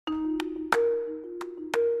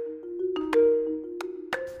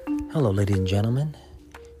Hello, ladies and gentlemen.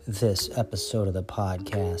 This episode of the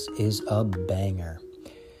podcast is a banger.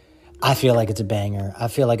 I feel like it's a banger. I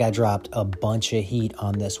feel like I dropped a bunch of heat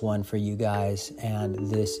on this one for you guys, and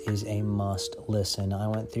this is a must listen. I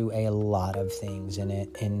went through a lot of things in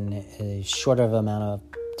it in as short of amount of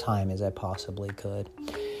time as I possibly could.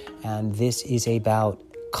 And this is about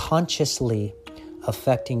consciously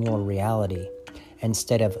affecting your reality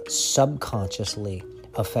instead of subconsciously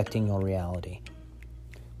affecting your reality.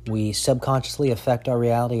 We subconsciously affect our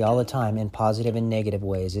reality all the time in positive and negative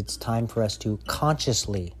ways. It's time for us to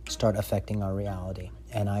consciously start affecting our reality.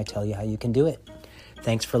 And I tell you how you can do it.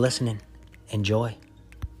 Thanks for listening. Enjoy.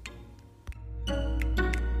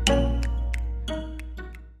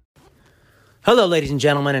 Hello, ladies and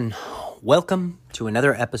gentlemen, and welcome to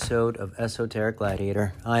another episode of Esoteric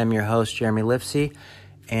Gladiator. I am your host, Jeremy Lifsey,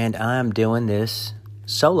 and I'm doing this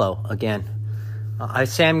solo again. I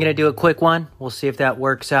say I'm going to do a quick one. We'll see if that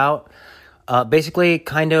works out. Basically,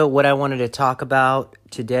 kind of what I wanted to talk about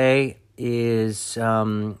today is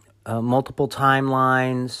multiple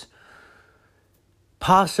timelines,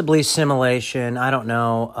 possibly simulation, I don't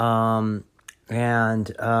know,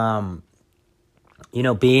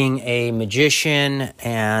 being a magician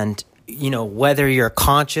and, whether you're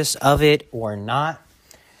conscious of it or not,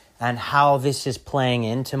 and how this is playing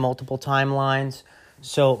into multiple timelines.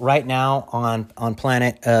 So right now on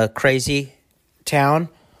planet Crazy Town,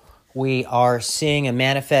 we are seeing a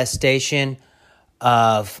manifestation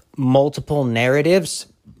of multiple narratives,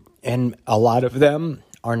 and a lot of them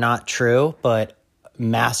are not true, but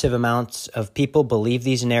massive amounts of people believe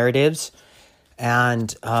these narratives.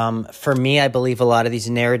 And for me, I believe a lot of these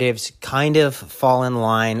narratives kind of fall in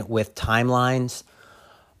line with timelines.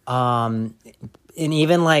 And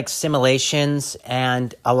even like simulations,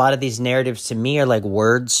 and a lot of these narratives to me are like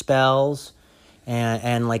word spells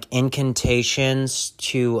and like incantations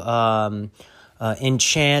to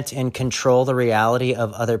enchant and control the reality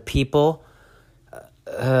of other people.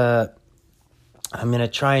 I'm going to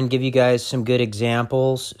try and give you guys some good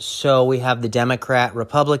examples. So we have the Democrat,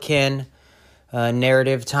 Republican,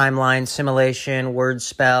 narrative, timeline, simulation, word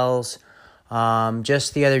spells.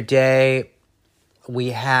 Just the other day, we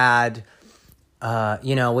had...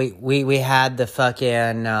 we had the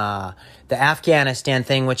fucking, the Afghanistan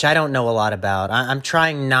thing, which I don't know a lot about. I'm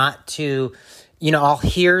trying not to, I'll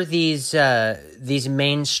hear these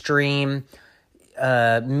mainstream,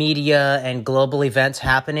 media and global events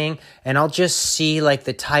happening, and I'll just see like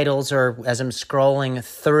the titles or as I'm scrolling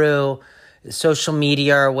through social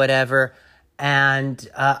media or whatever. And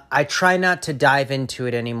I try not to dive into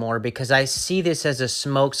it anymore because I see this as a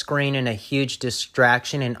smokescreen and a huge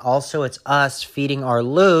distraction. And also it's us feeding our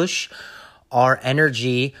loosh, our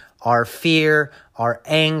energy, our fear, our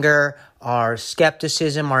anger, our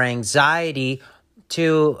skepticism, our anxiety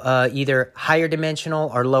to either higher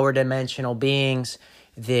dimensional or lower dimensional beings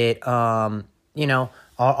that,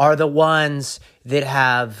 are the ones that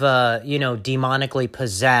have, demonically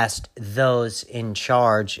possessed those in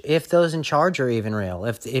charge, if those in charge are even real.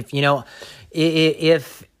 If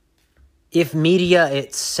media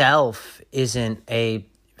itself isn't a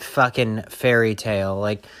fucking fairy tale,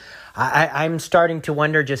 like I'm starting to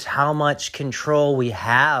wonder just how much control we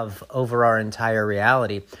have over our entire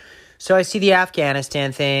reality. So I see the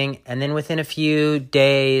Afghanistan thing, and then within a few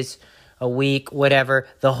days, a week, whatever,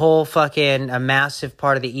 the whole fucking a massive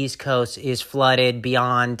part of the East Coast is flooded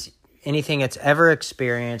beyond anything it's ever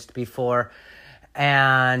experienced before.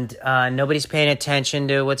 And nobody's paying attention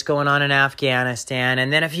to what's going on in Afghanistan.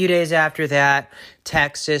 And then a few days after that,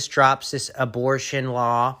 Texas drops this abortion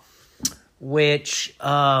law, which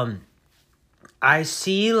I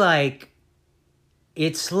see like,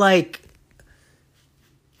 it's like,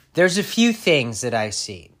 there's a few things that I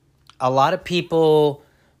see. A lot of people...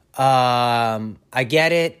 I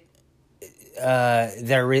get it.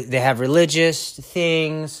 They have religious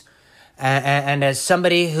things, and as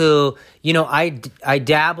somebody who, I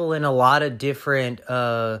dabble in a lot of different,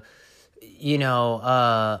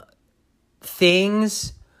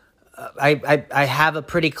 things. I have a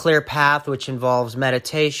pretty clear path which involves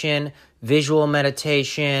meditation, visual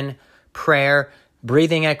meditation, prayer,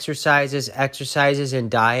 breathing exercises,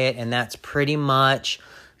 and diet, and that's pretty much,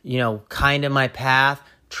 kind of my path.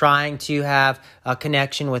 Trying to have a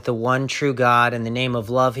connection with the one true God in the name of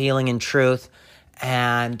love, healing, and truth.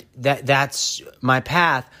 And that's my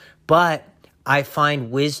path. But I find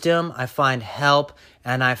wisdom, I find help,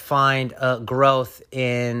 and I find growth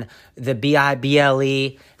in the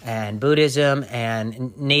BIBLE and Buddhism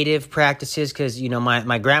and native practices. Because,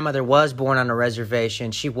 my grandmother was born on a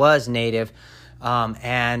reservation. She was native.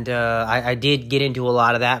 And I did get into a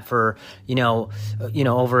lot of that for,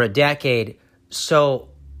 over a decade. So,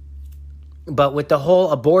 but with the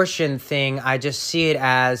whole abortion thing, I just see it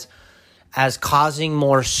as causing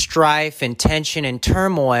more strife and tension and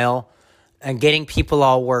turmoil and getting people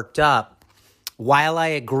all worked up. While I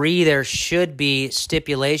agree there should be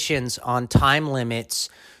stipulations on time limits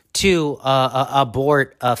to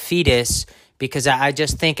abort a fetus, because I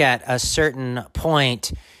just think at a certain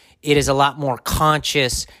point it is a lot more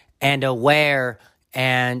conscious and aware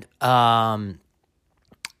and, and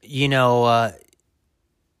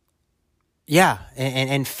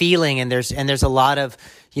feeling, and there's a lot of,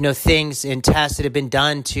 things and tests that have been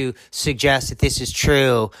done to suggest that this is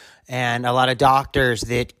true, and a lot of doctors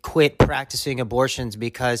that quit practicing abortions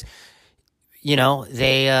because,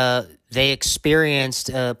 they experienced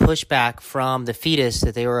pushback from the fetus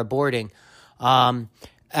that they were aborting.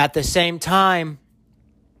 At the same time,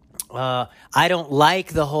 I don't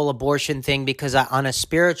like the whole abortion thing because on a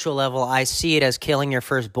spiritual level, I see it as killing your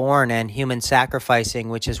firstborn and human sacrificing,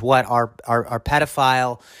 which is what our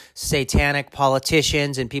pedophile, satanic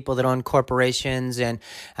politicians and people that own corporations and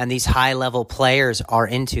these high-level players are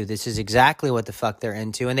into. This is exactly what the fuck they're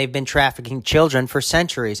into, and they've been trafficking children for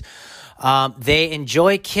centuries. They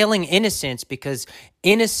enjoy killing innocents because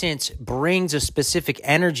innocence brings a specific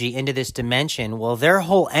energy into this dimension. Well, their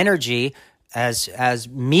whole energy, as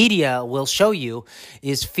media will show you,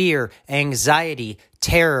 is fear, anxiety,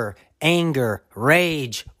 terror, anger,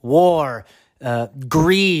 rage, war,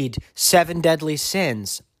 greed, 7 deadly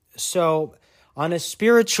sins. So on a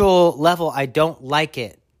spiritual level, I don't like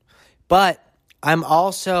it. But I'm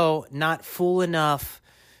also not fool enough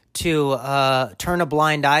to turn a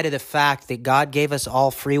blind eye to the fact that God gave us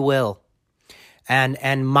all free will.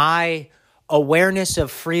 And my awareness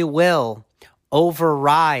of free will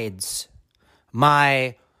overrides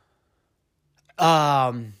my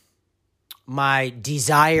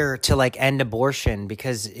desire to end abortion,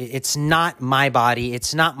 because it's not my body,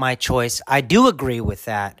 it's not my choice. I do agree with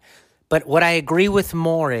that, but what I agree with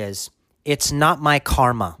more is it's not my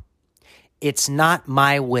karma, it's not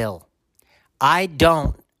my will. I'm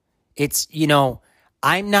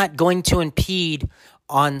not going to impede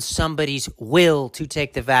on somebody's will to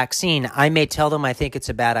take the vaccine. I may tell them I think it's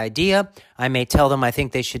a bad idea. I may tell them I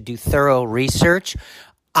think they should do thorough research.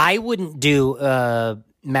 I wouldn't do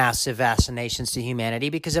massive vaccinations to humanity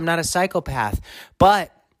because I'm not a psychopath.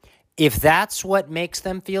 But if that's what makes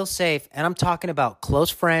them feel safe, and I'm talking about close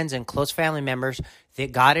friends and close family members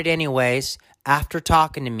that got it anyways after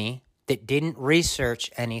talking to me, that didn't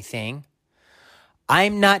research anything,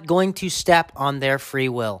 I'm not going to step on their free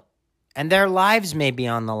will. And their lives may be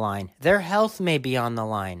on the line. Their health may be on the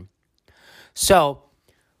line. So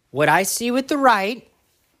what I see with the right,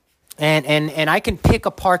 and I can pick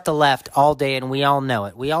apart the left all day, and we all know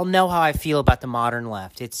it. We all know how I feel about the modern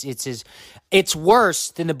left. It's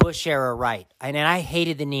worse than the Bush era right. And I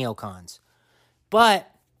hated the neocons. But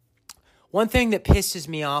one thing that pisses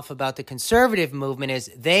me off about the conservative movement is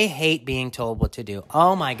they hate being told what to do.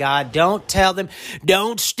 Oh my God, don't tell them,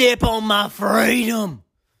 don't step on my freedom,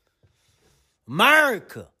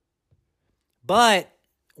 America. But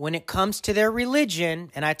when it comes to their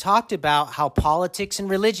religion, and I talked about how politics and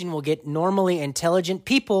religion will get normally intelligent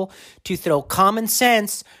people to throw common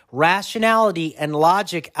sense, rationality, and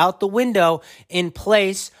logic out the window in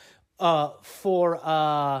place for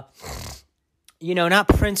not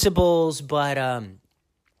principles, but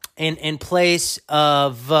in place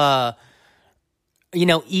of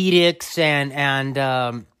edicts and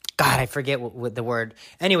God, I forget what the word.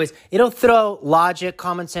 Anyways, it'll throw logic,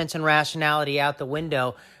 common sense, and rationality out the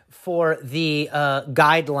window for the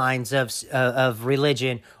guidelines of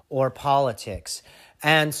religion or politics.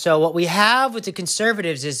 And so what we have with the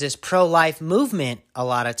conservatives is this pro-life movement a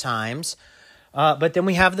lot of times. But then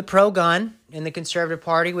we have the pro-gun in the Conservative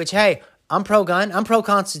Party, which, hey, I'm pro-gun. I'm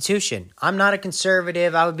pro-Constitution. I'm not a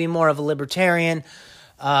conservative. I would be more of a libertarian.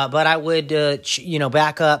 But I would,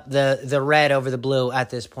 back up the red over the blue at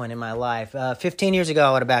this point in my life. 15 years ago,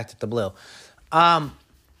 I would have backed up the blue.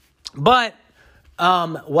 But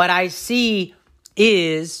what I see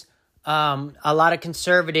is a lot of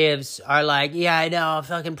conservatives are like, yeah, I know, I'm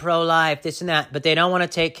fucking pro-life, this and that, but they don't want to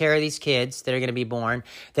take care of these kids that are going to be born.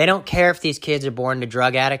 They don't care if these kids are born to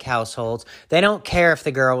drug addict households. They don't care if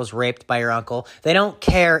the girl was raped by her uncle. They don't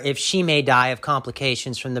care if she may die of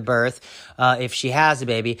complications from the birth, if she has a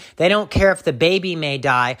baby. They don't care if the baby may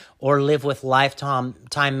die or live with lifetime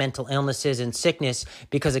mental illnesses and sickness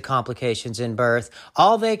because of complications in birth.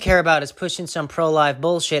 All they care about is pushing some pro-life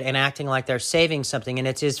bullshit and acting like they're saving something, and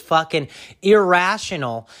it's as fucking fucking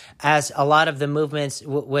irrational as a lot of the movements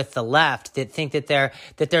with the left that think that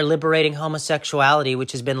they're liberating homosexuality,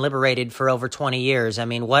 which has been liberated for over 20 years. I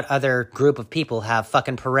mean, what other group of people have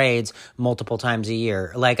fucking parades multiple times a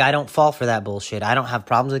year? Like, I don't fall for that bullshit. I don't have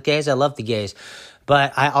problems with gays. I love the gays.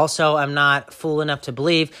 But I also am not fool enough to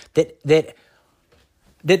believe that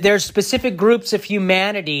there's specific groups of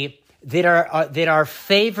humanity that are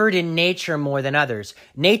favored in nature more than others.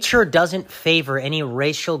 Nature doesn't favor any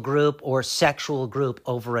racial group or sexual group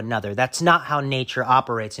over another. That's not how nature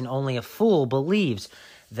operates, and only a fool believes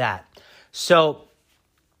that. So,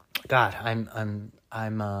 God, I'm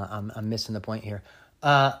missing the point here.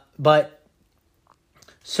 But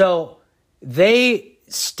so they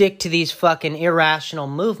stick to these fucking irrational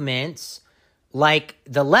movements like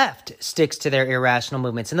the left sticks to their irrational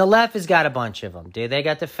movements. And the left has got a bunch of them, dude. They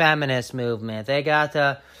got the feminist movement. They got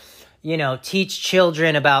the, teach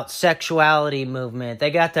children about sexuality movement.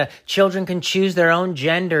 They got the children can choose their own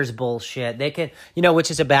genders bullshit. They can,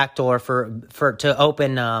 which is a backdoor for to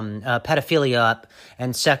open pedophilia up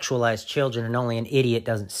and sexualize children, and only an idiot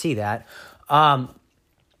doesn't see that.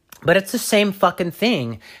 But it's the same fucking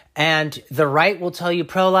thing. And the right will tell you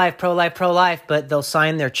pro-life, pro-life, pro-life, but they'll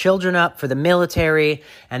sign their children up for the military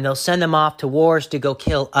and they'll send them off to wars to go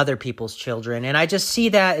kill other people's children. And I just see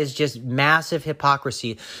that as just massive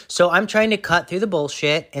hypocrisy. So I'm trying to cut through the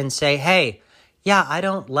bullshit and say, hey, yeah, I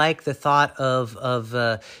don't like the thought of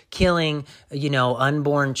killing,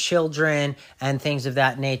 unborn children and things of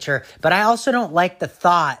that nature. But I also don't like the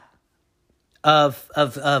thought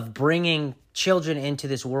of bringing children into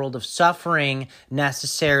this world of suffering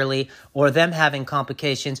necessarily, or them having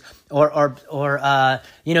complications, or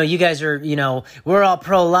you guys are, we're all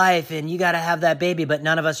pro-life and you got to have that baby, but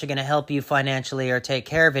none of us are going to help you financially or take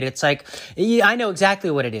care of it. It's like, I know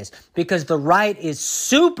exactly what it is, because the right is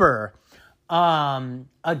super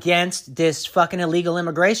against this fucking illegal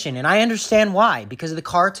immigration. And I understand why, because of the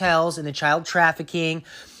cartels and the child trafficking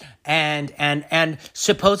and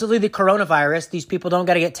supposedly the coronavirus. These people don't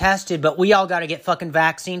got to get tested, but we all got to get fucking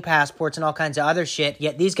vaccine passports and all kinds of other shit.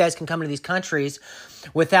 Yet these guys can come to these countries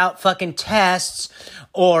without fucking tests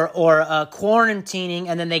or quarantining,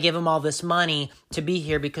 and then they give them all this money to be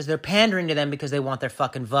here because they're pandering to them because they want their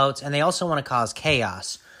fucking votes, and they also want to cause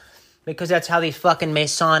chaos. Because that's how these fucking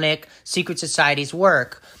Masonic secret societies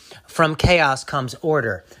work. From chaos comes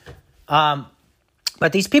order.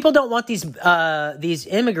 But these people don't want these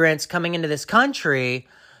immigrants coming into this country.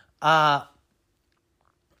 So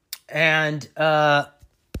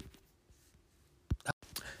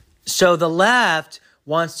the left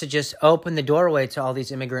wants to just open the doorway to all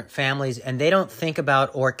these immigrant families, and they don't think about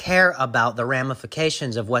or care about the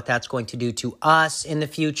ramifications of what that's going to do to us in the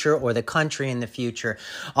future or the country in the future.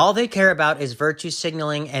 All they care about is virtue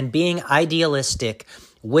signaling and being idealistic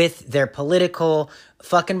with their political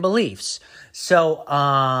fucking beliefs. So,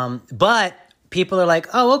 but people are like,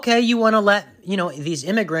 oh, okay, you want to let, these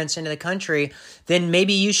immigrants into the country, then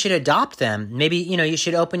maybe you should adopt them. Maybe, you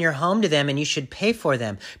should open your home to them and you should pay for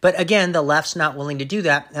them. But again, the left's not willing to do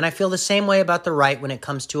that. And I feel the same way about the right when it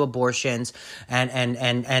comes to abortions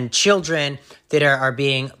and children that are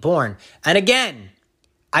being born. And again,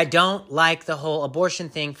 I don't like the whole abortion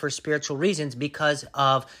thing for spiritual reasons because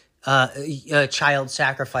of child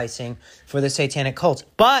sacrificing for the satanic cults.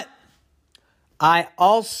 But I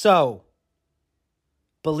also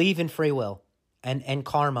believe in free will and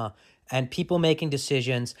karma and people making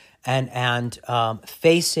decisions and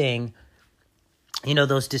facing,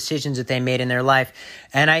 those decisions that they made in their life.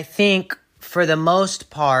 And I think for the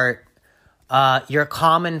most part, your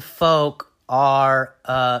common folk are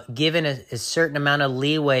given a certain amount of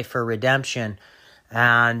leeway for redemption.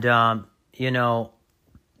 And, and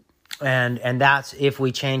that's if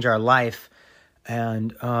we change our life.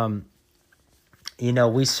 And,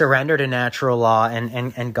 we surrender to natural law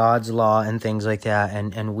and God's law and things like that.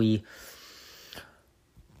 And we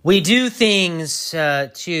do things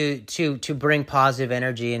to bring positive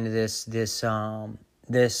energy into this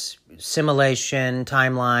simulation,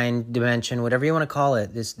 timeline, dimension, whatever you want to call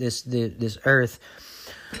it, this earth.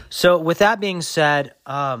 So with that being said,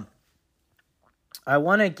 I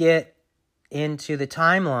want to get into the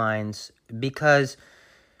timelines because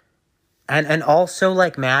and also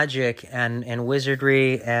like magic and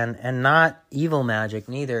wizardry and not evil magic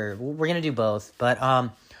neither. We're going to do both. But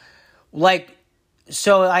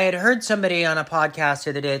so I had heard somebody on a podcast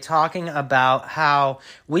the other day talking about how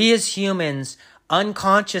we as humans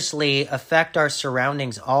unconsciously affect our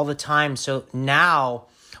surroundings all the time. So now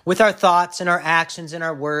with our thoughts and our actions and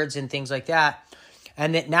our words and things like that.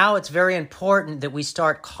 And that now it's very important that we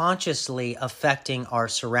start consciously affecting our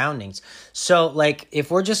surroundings. So like if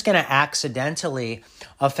we're just going to accidentally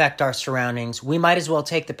affect our surroundings, we might as well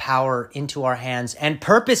take the power into our hands and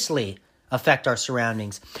purposely affect our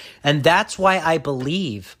surroundings. And that's why I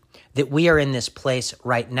believe that we are in this place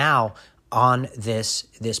right now on this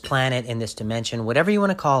planet, in this dimension, whatever you want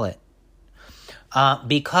to call it.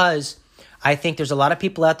 Because I think there's a lot of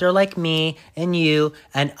people out there like me and you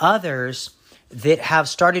and others that have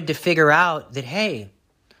started to figure out that, hey,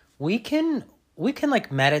 we can like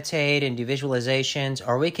meditate and do visualizations,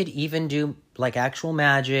 or we could even do like actual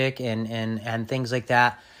magic and things like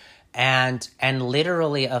that, and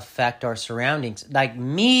literally affect our surroundings. Like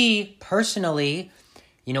me personally,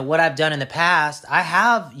 you know, what I've done in the past, I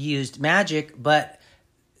have used magic, but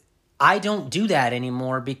I don't do that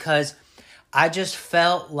anymore because I just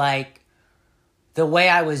felt like the way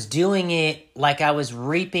I was doing it, like I was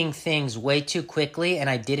reaping things way too quickly and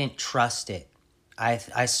I didn't trust it.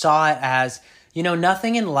 I saw it as, you know,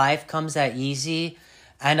 nothing in life comes that easy.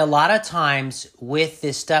 And a lot of times with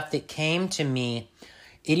this stuff that came to me,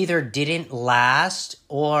 it either didn't last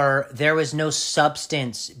or there was no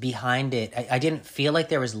substance behind it. I didn't feel like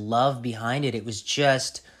there was love behind it. It was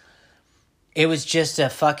just a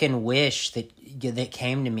fucking wish that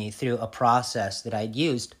came to me through a process that I'd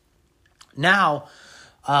used. Now,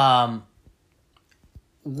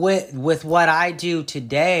 with what I do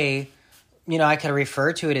today, you know, I could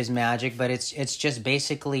refer to it as magic, but it's just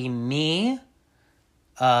basically me,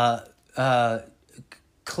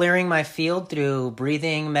 clearing my field through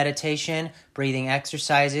breathing meditation, breathing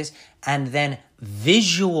exercises, and then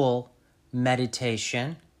visual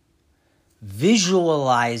meditation,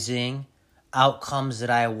 visualizing outcomes that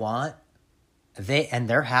I want,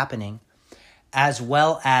 they're happening, as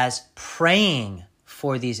well as praying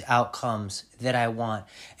for these outcomes that I want,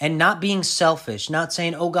 and not being selfish, not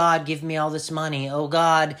saying, oh God, give me all this money. Oh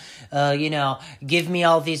God, give me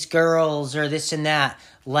all these girls or this and that.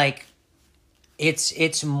 Like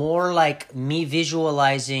it's more like me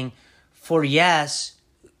visualizing for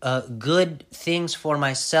good things for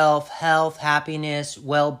myself, health, happiness,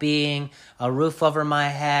 well-being, a roof over my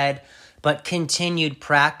head, but continued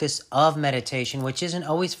practice of meditation, which isn't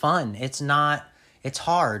always fun. It's not, it's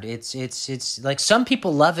hard. It's like some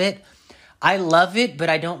people love it. I love it,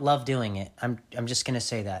 but I don't love doing it. I'm just going to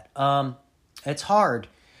say that. It's hard.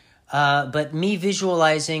 But me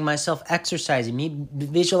visualizing myself exercising, me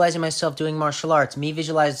visualizing myself doing martial arts, me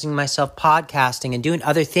visualizing myself podcasting and doing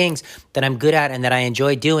other things that I'm good at and that I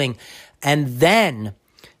enjoy doing, and then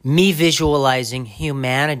me visualizing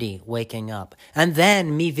humanity waking up, and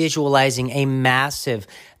then me visualizing a massive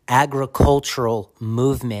agricultural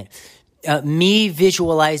movement, me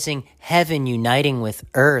visualizing heaven uniting with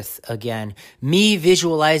earth again, me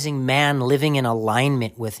visualizing man living in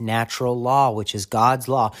alignment with natural law, which is God's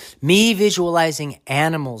law, me visualizing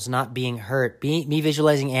animals not being hurt, me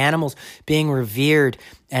visualizing animals being revered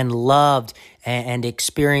and loved and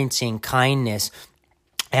experiencing kindness.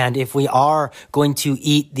 And if we are going to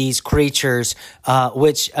eat these creatures,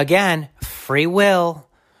 which again, free will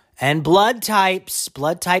and blood types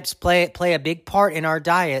play a big part in our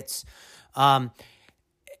diets,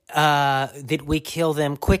 that we kill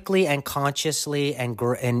them quickly and consciously and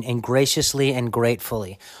graciously and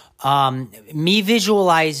gratefully. Me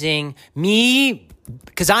visualizing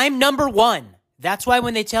because I'm number one. That's why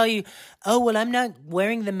when they tell you, oh, well, I'm not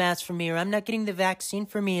wearing the mask for me, or I'm not getting the vaccine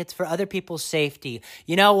for me, it's for other people's safety.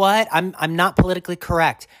 You know what? I'm not politically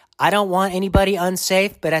correct. I don't want anybody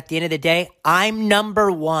unsafe, but at the end of the day, I'm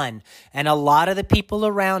number one. And a lot of the people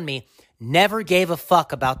around me never gave a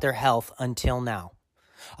fuck about their health until now.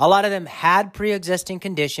 A lot of them had pre-existing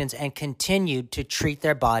conditions and continued to treat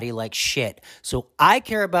their body like shit. So I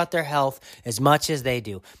care about their health as much as they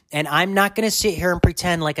do. And I'm not going to sit here and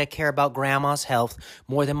pretend like I care about grandma's health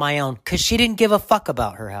more than my own, because she didn't give a fuck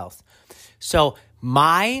about her health. So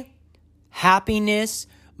my happiness,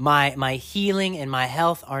 my healing, and my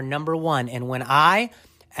health are number one. And when I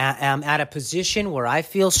am at a position where I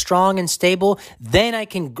feel strong and stable, then I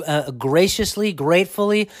can graciously,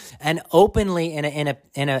 gratefully, and openly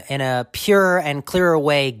in a pure and clearer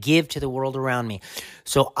way give to the world around me.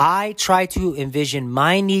 So I try to envision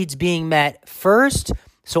my needs being met first,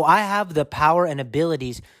 so I have the power and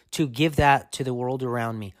abilities to give that to the world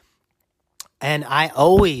around me. And I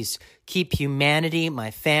always keep humanity,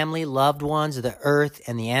 my family, loved ones, the earth,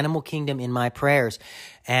 and the animal kingdom in my prayers.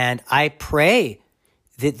 And I pray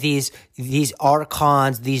that these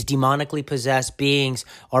archons, these demonically possessed beings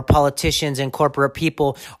or politicians and corporate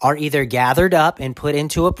people are either gathered up and put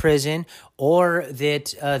into a prison, or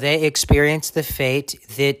that they experience the fate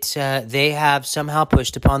that they have somehow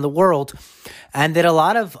pushed upon the world, and that a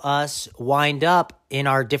lot of us wind up in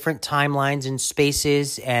our different timelines and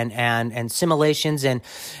spaces and simulations and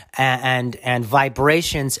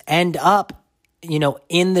vibrations end up,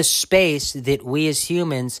 in the space that we as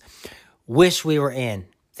humans wish we were in,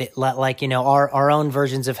 that like, our own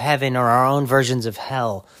versions of heaven or our own versions of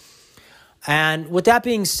hell. And with that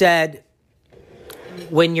being said,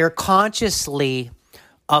 when you're consciously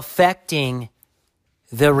affecting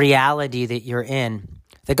the reality that you're in,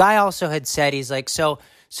 the guy also had said, he's like, so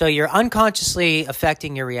you're unconsciously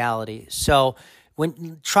affecting your reality. So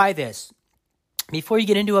try this. Before you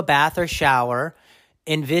get into a bath or shower,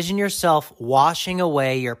 envision yourself washing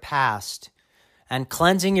away your past and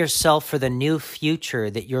cleansing yourself for the new future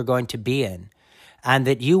that you're going to be in, and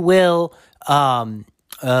that you will,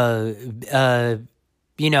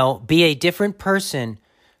 be a different person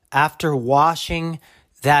after washing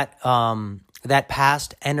that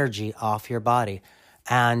past energy off your body.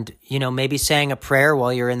 And, maybe saying a prayer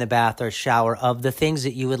while you're in the bath or shower of the things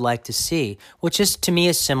that you would like to see, which is, to me,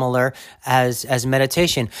 is similar as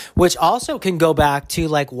meditation, which also can go back to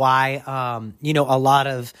like why, a lot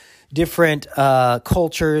of different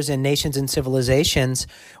cultures and nations and civilizations,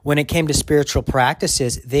 when it came to spiritual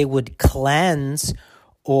practices, they would cleanse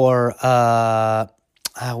or I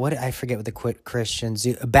forget what the Christians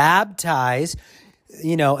do, baptize,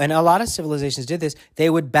 and a lot of civilizations did this. They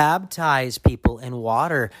would baptize people in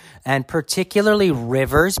water, and particularly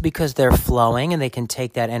rivers because they're flowing and they can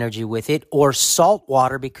take that energy with it, or salt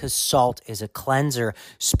water because salt is a cleanser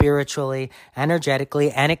spiritually,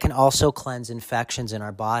 energetically, and it can also cleanse infections in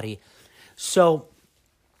our body. So,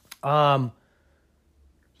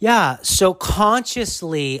 so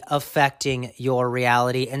consciously affecting your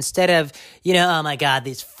reality instead of, oh my God,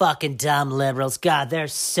 these fucking dumb liberals, God, they're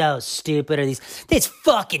so stupid, or these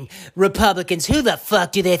fucking Republicans, who the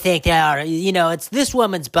fuck do they think they are? It's this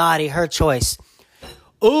woman's body, her choice.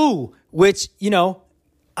 Ooh, which, I'm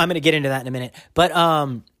going to get into that in a minute.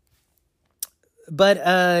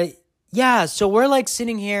 Yeah, so we're like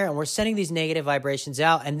sitting here and we're sending these negative vibrations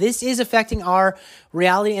out, and this is affecting our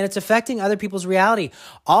reality, and it's affecting other people's reality.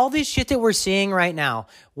 All this shit that we're seeing right now,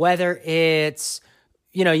 whether it's,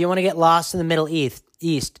 you want to get lost in the Middle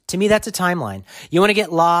East, to me, that's a timeline. You want to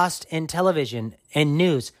get lost in television and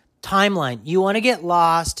news, timeline. You want to get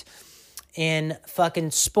lost in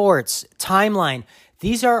fucking sports, timeline.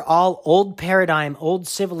 These are all old paradigm, old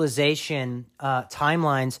civilization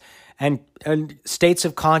timelines, and states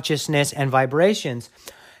of consciousness and vibrations.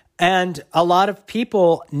 And a lot of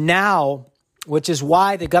people now, which is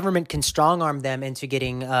why the government can strong-arm them into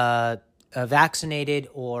getting vaccinated,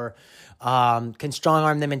 or can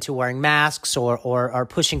strong-arm them into wearing masks, or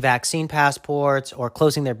pushing vaccine passports, or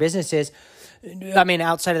closing their businesses. I mean,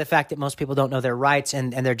 outside of the fact that most people don't know their rights,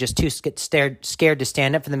 and they're just too scared to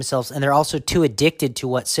stand up for themselves, and they're also too addicted to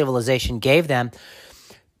what civilization gave them.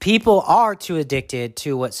 People are too addicted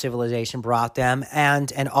to what civilization brought them,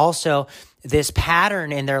 and also this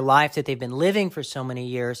pattern in their life that they've been living for so many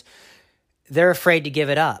years, they're afraid to give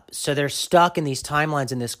it up. So they're stuck in these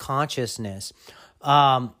timelines and this consciousness.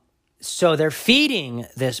 So they're feeding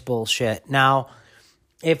this bullshit. Now,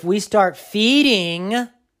 if we start feeding,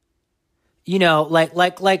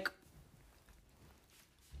 like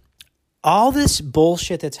all this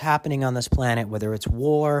bullshit that's happening on this planet, whether it's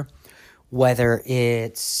war, whether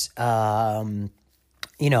it's,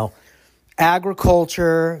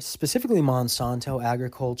 agriculture, specifically Monsanto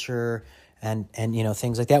agriculture, and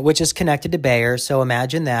things like that, which is connected to Bayer. So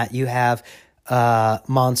imagine that you have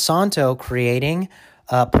Monsanto creating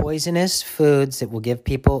poisonous foods that will get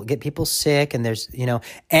people sick, and there's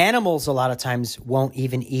animals a lot of times won't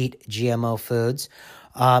even eat GMO foods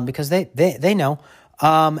because they know,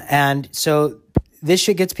 and so this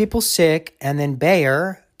shit gets people sick, and then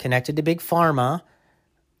Bayer, connected to Big Pharma,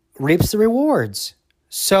 reaps the rewards.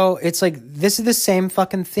 So it's like, this is the same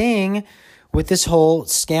fucking thing with this whole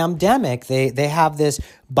scamdemic. They have this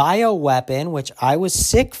bioweapon, which I was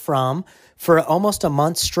sick from for almost a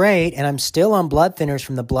month straight, and I'm still on blood thinners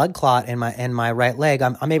from the blood clot in my right leg.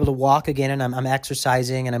 I'm able to walk again, and I'm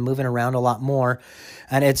exercising, and I'm moving around a lot more,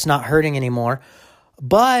 and it's not hurting anymore.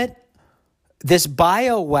 But this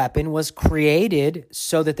bioweapon was created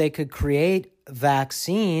so that they could create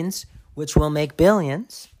vaccines, which will make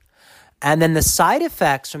billions, and then the side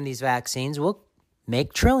effects from these vaccines will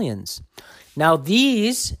make trillions. Now,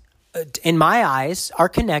 these, in my eyes, are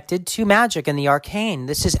connected to magic and the arcane.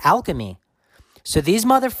 This is alchemy. So these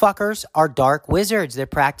motherfuckers are dark wizards. They're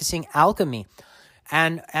practicing alchemy.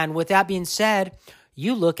 And with that being said,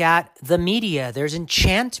 you look at the media, there's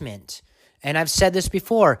enchantment. And I've said this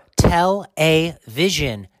before, tell a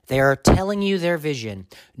vision. They are telling you their vision.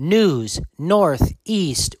 News, north,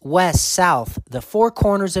 east, west, south, the four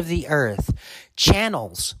corners of the earth.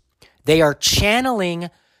 Channels. They are channeling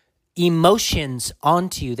emotions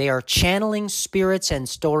onto you. They are channeling spirits and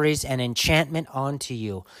stories and enchantment onto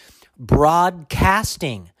you.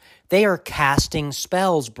 Broadcasting. They are casting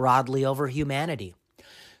spells broadly over humanity.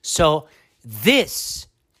 So this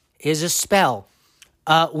is a spell.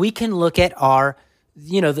 We can look at our,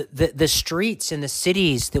 the streets in the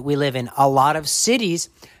cities that we live in. A lot of cities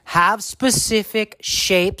have specific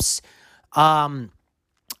shapes,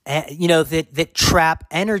 that trap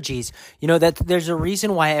energies. That there's a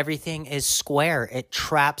reason why everything is square. It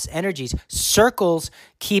traps energies. Circles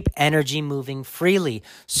keep energy moving freely.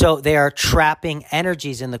 So they are trapping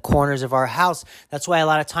energies in the corners of our house. That's why a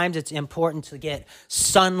lot of times it's important to get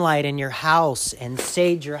sunlight in your house and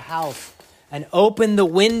sage your house and open the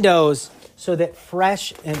windows so that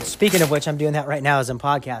fresh, and speaking of which, I'm doing that right now as I'm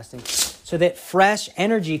podcasting, so that fresh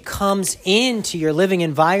energy comes into your living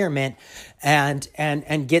environment and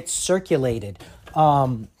gets circulated.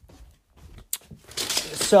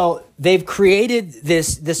 So they've created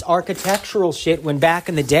this architectural shit when back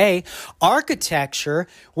in the day, architecture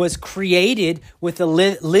was created with a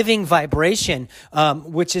living vibration,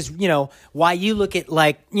 which is, why you look at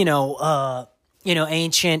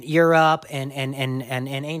ancient Europe and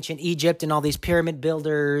ancient Egypt and all these pyramid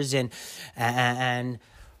builders and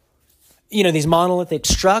these monolithic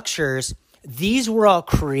structures. These were all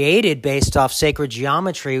created based off sacred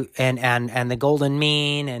geometry and the golden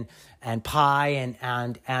mean and pi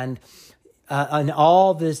and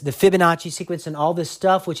all this, the Fibonacci sequence and all this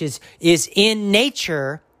stuff, which is in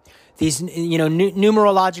nature. These,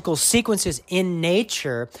 numerological sequences in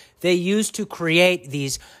nature, they used to create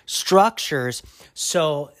these structures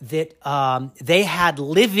so that they had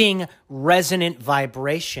living resonant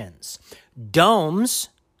vibrations. Domes,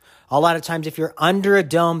 a lot of times if you're under a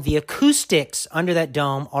dome, the acoustics under that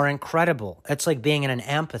dome are incredible. It's like being in an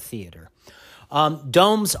amphitheater.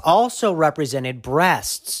 Domes also represented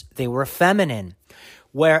breasts. They were feminine.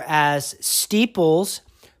 Whereas steeples,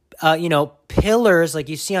 pillars like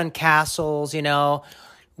you see on castles,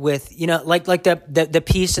 with, like the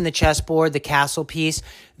piece in the chessboard, the castle piece,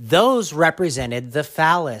 those represented the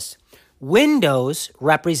phallus. Windows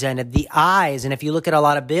represented the eyes. And if you look at a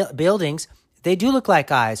lot of buildings, they do look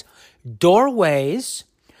like eyes. Doorways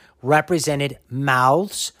represented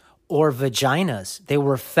mouths or vaginas. They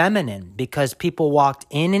were feminine because people walked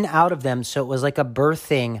in and out of them. So it was like a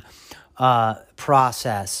birthing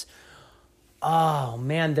process. Oh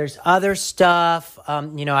man, there's other stuff.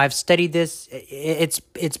 I've studied this.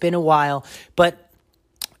 It's been a while, but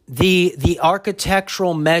the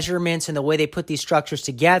architectural measurements and the way they put these structures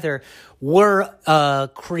together were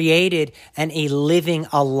created in a living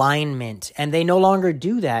alignment, and they no longer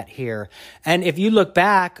do that here. And if you look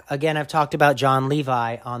back, again, I've talked about John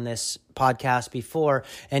Levi on this podcast before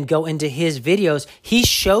and go into his videos. He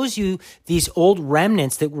shows you these old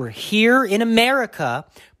remnants that were here in America,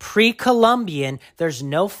 pre-Columbian. There's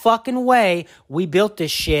no fucking way we built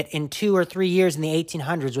this shit in 2 or 3 years in the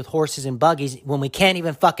 1800s with horses and buggies when we can't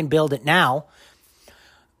even fucking build it now.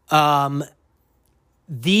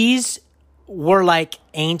 These were like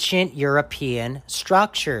ancient European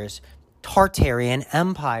structures, Tartarian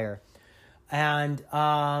Empire. And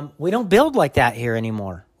we don't build like that here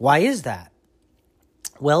anymore. Why is that?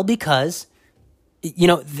 Well, because,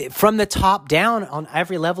 from the top down on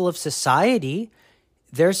every level of society,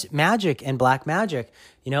 there's magic and black magic.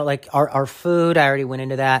 Like our food, I already went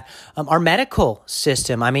into that. Our medical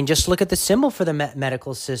system, just look at the symbol for the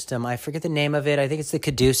medical system. I forget the name of it. I think it's the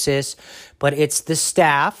caduceus, but it's the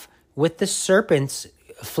staff with the serpents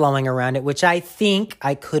flowing around it, which I think,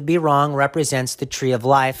 I could be wrong, represents the tree of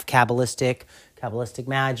life, Kabbalistic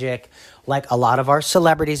magic, like a lot of our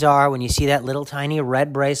celebrities are. When you see that little tiny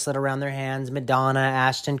red bracelet around their hands, Madonna,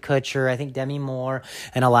 Ashton Kutcher, I think Demi Moore,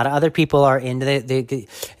 and a lot of other people are into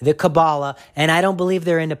the Kabbalah, and I don't believe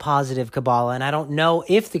they're into positive Kabbalah, and I don't know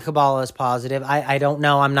if the Kabbalah is positive. I don't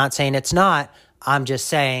know. I'm not saying it's not. I'm just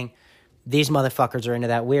saying these motherfuckers are into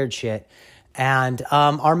that weird shit. And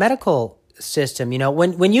our medical system,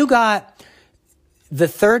 when you got the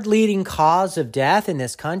third leading cause of death in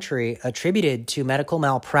this country attributed to medical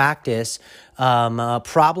malpractice,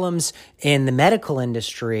 problems in the medical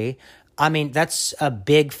industry, I mean, that's a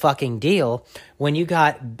big fucking deal. When you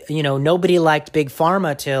got, nobody liked Big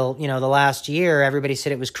Pharma till, the last year. Everybody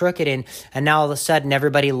said it was crooked. And now all of a sudden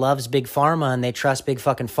everybody loves Big Pharma and they trust Big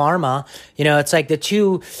fucking Pharma. It's like the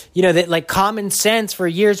two, that like common sense for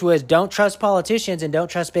years was don't trust politicians and don't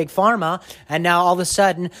trust Big Pharma. And now all of a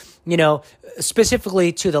sudden,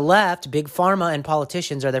 specifically to the left, Big Pharma and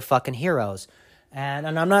politicians are their fucking heroes. And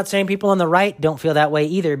I'm not saying people on the right don't feel that way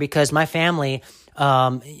either, because my family,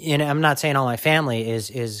 I'm not saying all my family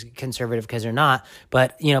is conservative, because they're not,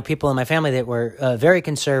 but, people in my family that were very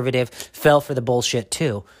conservative fell for the bullshit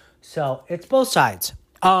too. So it's both sides.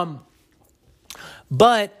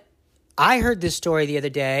 But I heard this story the other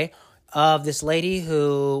day of this lady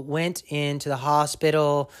who went into the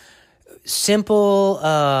hospital, simple,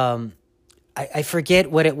 I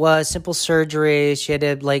forget what it was, simple surgery. She had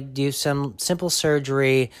to do some simple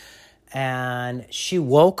surgery, and she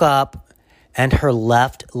woke up and her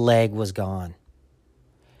left leg was gone.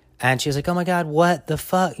 And she was like, oh my God, what the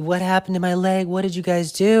fuck? What happened to my leg? What did you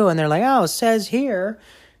guys do? And they're like, oh, it says here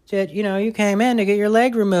that, you came in to get your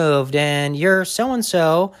leg removed and you're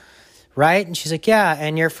so-and-so, right? And she's like, yeah,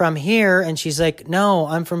 and you're from here. And she's like, no,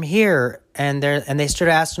 I'm from here. And they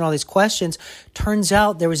started asking all these questions. Turns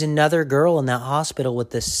out there was another girl in that hospital with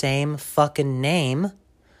the same fucking name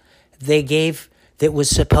that was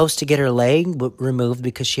supposed to get her leg removed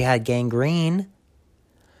because she had gangrene.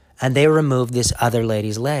 And they removed this other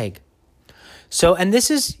lady's leg. So, and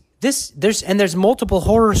there's multiple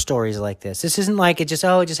horror stories like this. This isn't like it just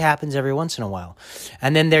happens every once in a while.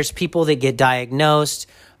 And then there's people that get diagnosed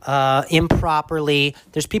improperly.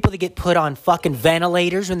 There's people that get put on fucking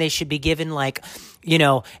ventilators when they should be given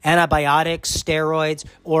antibiotics, steroids,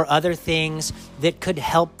 or other things that could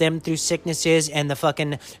help them through sicknesses, and the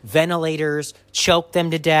fucking ventilators choke them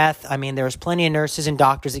to death. I mean, there was plenty of nurses and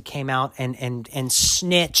doctors that came out and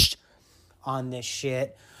snitched on this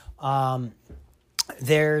shit.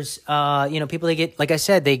 There's, people that get, like I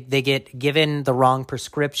said, they get given the wrong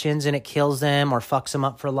prescriptions and it kills them or fucks them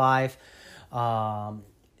up for life.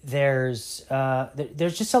 There's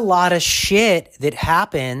just a lot of shit that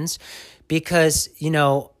happens because,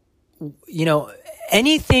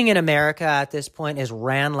 anything in America at this point is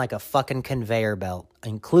ran like a fucking conveyor belt,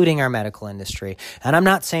 including our medical industry. And I'm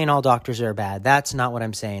not saying all doctors are bad. That's not what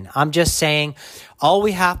I'm saying. I'm just saying all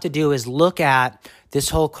we have to do is look at this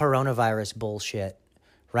whole coronavirus bullshit.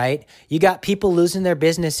 Right? You got people losing their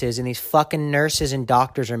businesses, and these fucking nurses and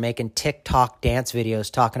doctors are making TikTok dance videos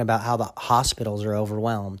talking about how the hospitals are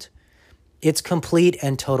overwhelmed. It's complete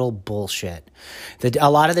and total bullshit. A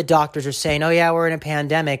lot of the doctors are saying, oh yeah, we're in a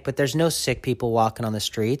pandemic, but there's no sick people walking on the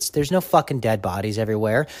streets. There's no fucking dead bodies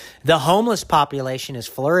everywhere. The homeless population is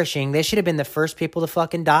flourishing. They should have been the first people to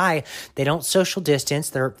fucking die. They don't social distance.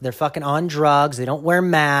 They're fucking on drugs. They don't wear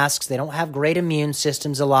masks. They don't have great immune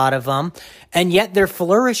systems, a lot of them. And yet they're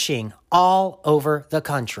flourishing all over the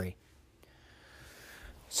country.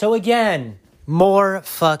 So again, more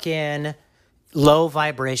fucking low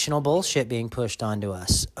vibrational bullshit being pushed onto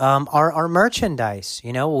us. Our merchandise,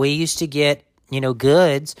 we used to get,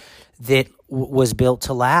 goods that was built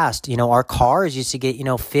to last. Our cars used to get,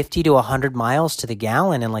 50 to 100 miles to the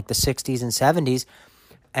gallon in like the 60s and 70s.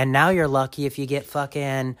 And now you're lucky if you get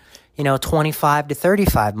fucking, 25 to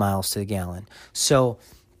 35 miles to the gallon. So,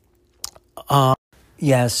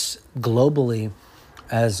 yes, globally,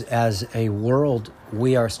 as a world,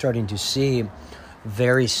 we are starting to see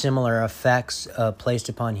very similar effects placed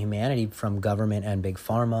upon humanity from government and Big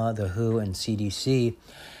Pharma, the WHO and CDC.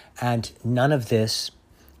 And none of this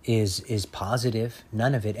is positive,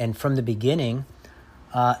 none of it. And from the beginning,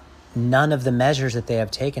 none of the measures that they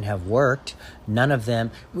have taken have worked. None of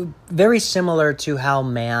them, very similar to how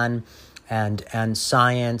man and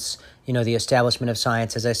science, the establishment of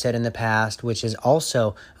science, as I said in the past, which is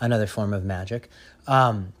also another form of magic.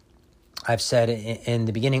 I've said in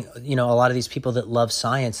the beginning, a lot of these people that love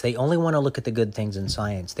science, they only want to look at the good things in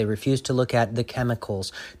science. They refuse to look at the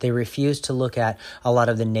chemicals. They refuse to look at a lot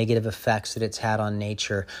of the negative effects that it's had on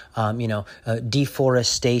nature.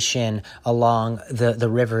 Deforestation along the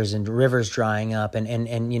rivers and rivers drying up and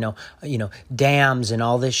dams and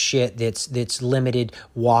all this shit that's limited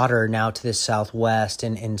water now to the Southwest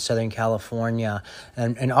and in Southern California.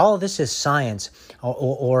 And all of this is science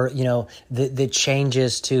or the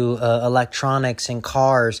changes to electronics and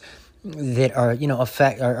cars that are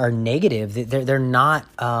are negative. They're not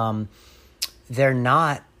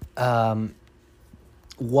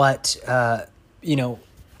what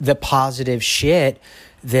the positive shit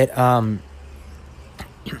that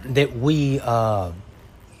that we that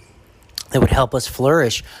would help us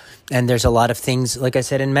flourish. And there's a lot of things, like I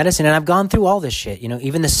said, in medicine, and I've gone through all this shit,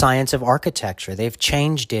 even the science of architecture, they've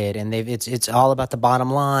changed it, and it's all about the bottom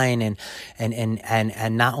line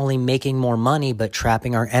and not only making more money, but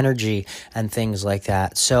trapping our energy and things like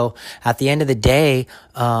that. So at the end of the day,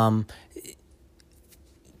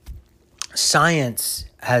 science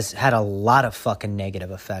has had a lot of fucking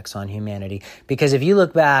negative effects on humanity, because if you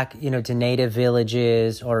look back, to native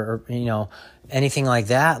villages or anything like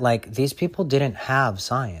that, like, these people didn't have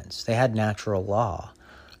science. They had natural law.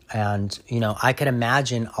 And, I could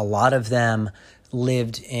imagine a lot of them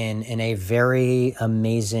lived in a very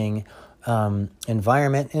amazing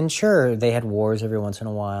environment. And sure, they had wars every once in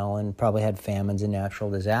a while and probably had famines and natural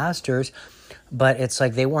disasters. But it's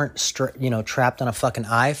like they weren't, trapped on a fucking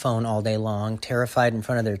iPhone all day long, terrified in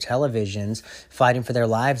front of their televisions, fighting for their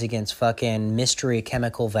lives against fucking mystery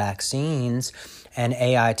chemical vaccines and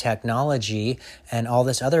AI technology and all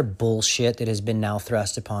this other bullshit that has been now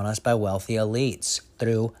thrust upon us by wealthy elites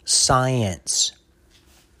through science.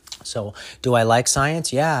 So, do I like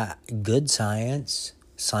science? Yeah, good science.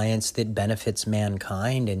 Science that benefits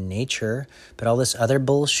mankind and nature. But all this other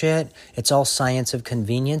bullshit, it's all science of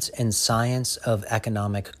convenience and science of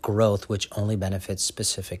economic growth, which only benefits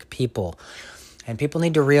specific people. And people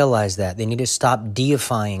need to realize that. They need to stop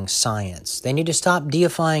deifying science. They need to stop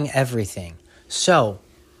deifying everything. So,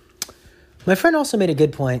 my friend also made a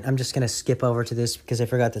good point. I'm just going to skip over to this because I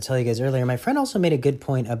forgot to tell you guys earlier. My friend also made a good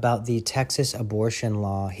point about the Texas abortion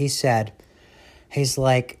law. He said, he's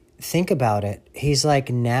like, think about it. He's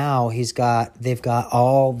like, now they've got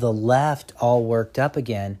all the left all worked up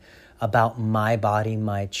again about my body,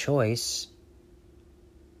 my choice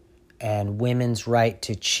and women's right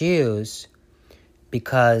to choose,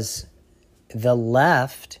 because the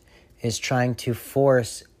left is trying to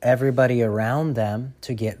force everybody around them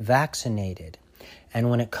to get vaccinated. And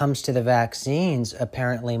when it comes to the vaccines,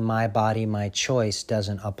 apparently my body, my choice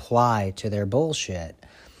doesn't apply to their bullshit.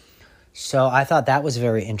 So I thought that was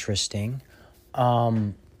very interesting.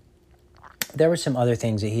 There were some other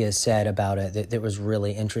things that he has said about it that was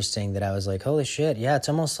really interesting that I was like, holy shit, yeah, it's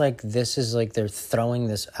almost like this is like they're throwing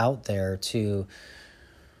this out there to,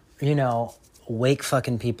 wake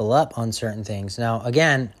fucking people up on certain things. Now,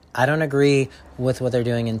 again, I don't agree with what they're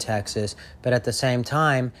doing in Texas, but at the same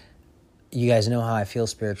time, you guys know how I feel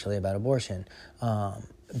spiritually about abortion.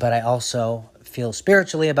 But I also feel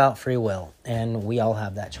spiritually about free will, and we all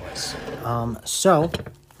have that choice. So,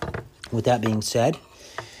 with that being said,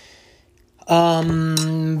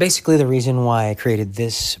 basically the reason why I created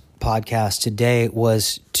this podcast today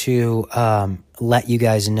was to let you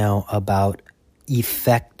guys know about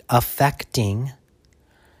affecting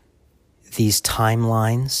these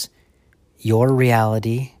timelines, your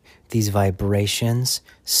reality, these vibrations,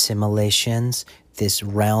 simulations, this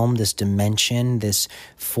realm, this dimension, this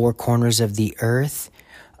four corners of the earth,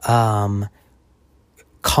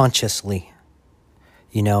 consciously.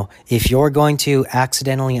 If you're going to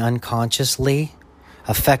accidentally, unconsciously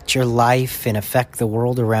affect your life and affect the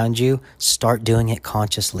world around you, start doing it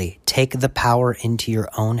consciously. Take the power into your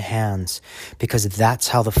own hands, because that's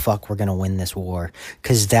how the fuck we're going to win this war.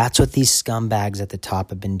 Because that's what these scumbags at the top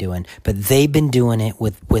have been doing. But they've been doing it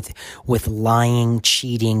with lying,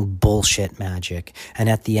 cheating, bullshit magic. And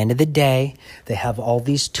at the end of the day, they have all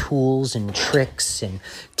these tools and tricks and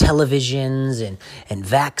televisions and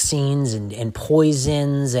vaccines and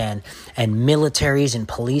poisons and militaries and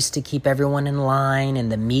police to keep everyone in line, and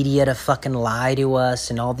the media to fucking lie to us,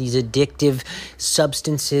 and all these addictive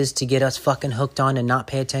substances to get us fucking hooked on and not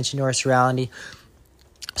pay attention to our surroundings.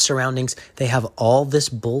 They have all this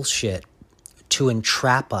bullshit to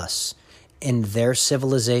entrap us in their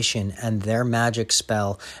civilization and their magic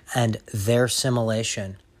spell and their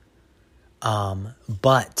simulation.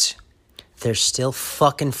 But there's still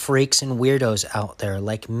fucking freaks and weirdos out there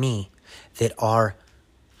like me that are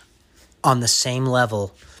on the same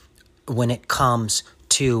level when it comes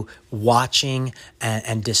to watching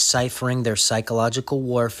and deciphering their psychological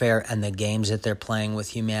warfare and the games that they're playing with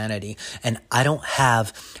humanity. And I don't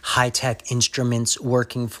have high-tech instruments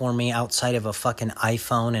working for me outside of a fucking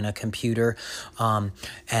iPhone and a computer.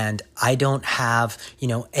 And I don't have,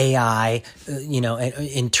 AI,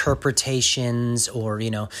 interpretations or,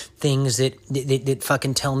 things that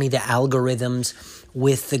fucking tell me the algorithms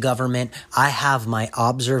with the government. I have my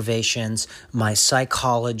observations, my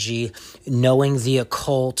psychology, knowing the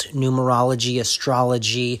occult, numerology,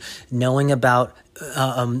 astrology, knowing about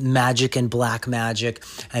magic and black magic,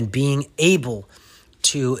 and being able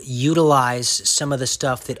to utilize some of the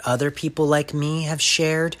stuff that other people like me have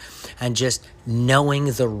shared, and just knowing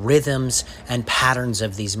the rhythms and patterns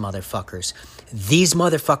of these motherfuckers. These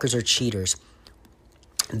motherfuckers are cheaters.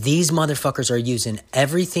 These motherfuckers are using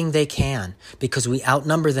everything they can because we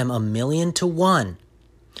outnumber them 1,000,000 to 1.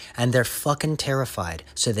 And they're fucking terrified.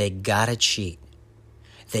 So they gotta cheat.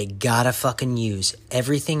 They gotta fucking use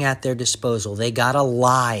everything at their disposal. They gotta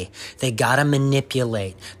lie. They gotta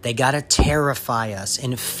manipulate. They gotta terrify us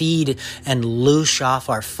and feed and loosh off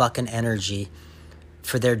our fucking energy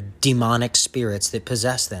for their demonic spirits that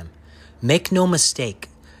possess them. Make no mistake,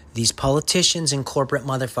 these politicians and corporate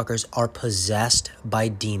motherfuckers are possessed by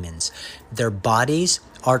demons. Their bodies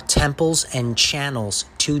are temples and channels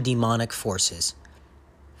to demonic forces.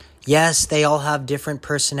 Yes, they all have different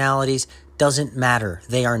personalities. Doesn't matter.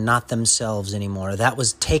 They are not themselves anymore. That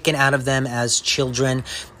was taken out of them as children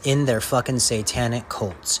in their fucking satanic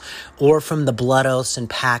cults, or from the blood oaths and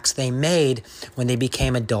pacts they made when they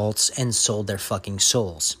became adults and sold their fucking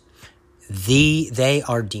souls. They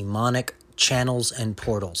are demonic channels and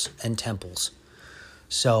portals and temples.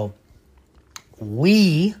 So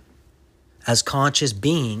we, as conscious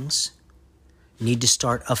beings, need to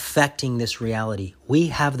start affecting this reality. We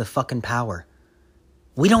have the fucking power.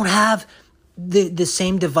 We don't have the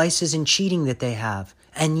same devices and cheating that they have.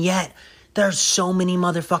 And yet, there's so many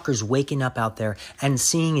motherfuckers waking up out there and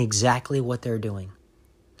seeing exactly what they're doing.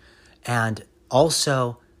 And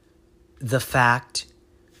also the fact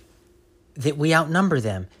that we outnumber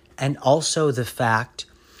them. And also the fact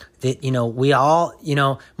that, we all,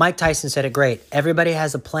 Mike Tyson said it great. Everybody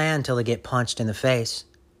has a plan till they get punched in the face.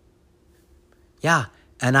 Yeah.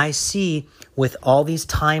 And I see with all these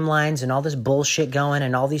timelines and all this bullshit going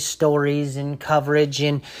and all these stories and coverage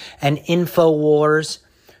and info wars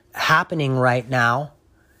happening right now,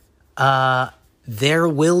 there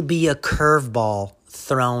will be a curveball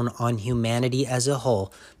thrown on humanity as a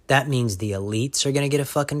whole. That means the elites are going to get a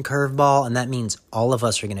fucking curveball, and that means all of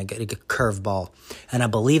us are going to get a curveball. And I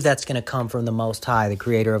believe that's going to come from the Most High, the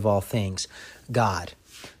creator of all things, God.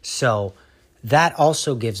 So that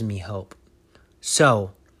also gives me hope.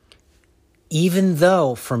 So, even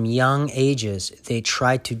though from young ages they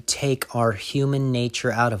try to take our human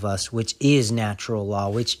nature out of us, which is natural law,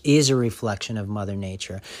 which is a reflection of Mother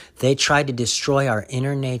Nature, they tried to destroy our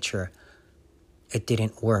inner nature. It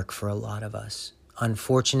didn't work for a lot of us.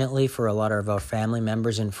 Unfortunately, for a lot of our family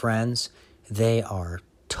members and friends, they are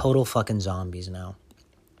total fucking zombies now.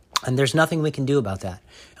 And there's nothing we can do about that.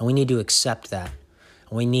 And we need to accept that.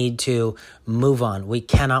 We need to move on. We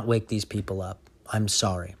cannot wake these people up. I'm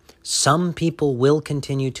sorry. Some people will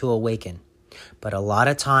continue to awaken, but a lot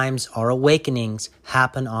of times our awakenings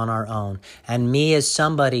happen on our own. And me, as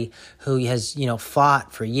somebody who has,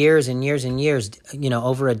 fought for years and years and years,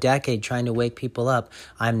 over a decade trying to wake people up,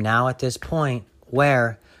 I'm now at this point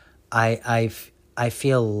where I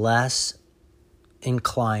feel less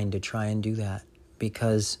inclined to try and do that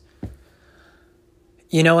because,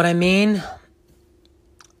 you know what I mean?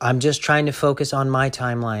 I'm just trying to focus on my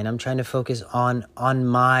timeline. I'm trying to focus on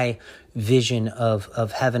my vision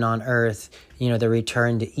of heaven on earth, the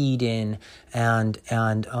return to Eden and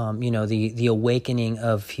the awakening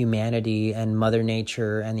of humanity and Mother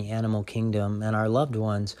Nature and the animal kingdom and our loved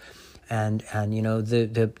ones. And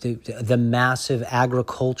the massive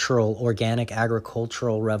organic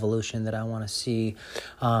agricultural revolution that I want to see,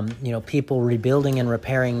 people rebuilding and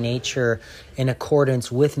repairing nature in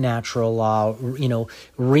accordance with natural law,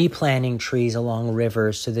 replanting trees along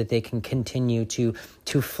rivers so that they can continue to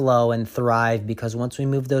flow and thrive. Because once we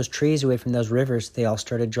move those trees away from those rivers, they all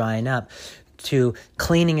started drying up. To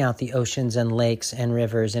cleaning out the oceans and lakes and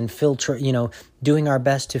rivers and filter, doing our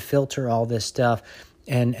best to filter all this stuff.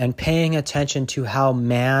 And paying attention to how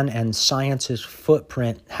man and science's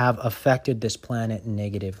footprint have affected this planet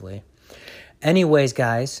negatively. Anyways,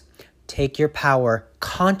 guys, take your power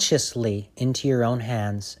consciously into your own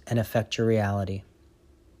hands and affect your reality.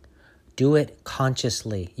 Do it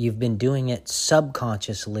consciously. You've been doing it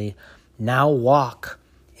subconsciously. Now walk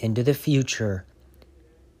into the future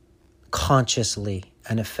consciously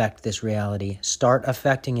and affect this reality. Start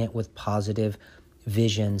affecting it with positive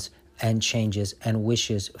visions and changes and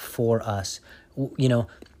wishes for us.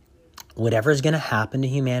 Whatever's going to happen to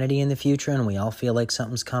humanity in the future, and we all feel like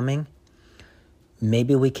something's coming,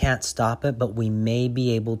 maybe we can't stop it, but we may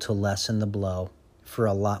be able to lessen the blow for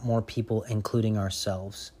a lot more people, including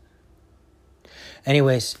ourselves.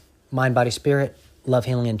 Anyways, mind, body, spirit, love,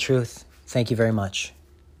 healing, and truth. Thank you very much.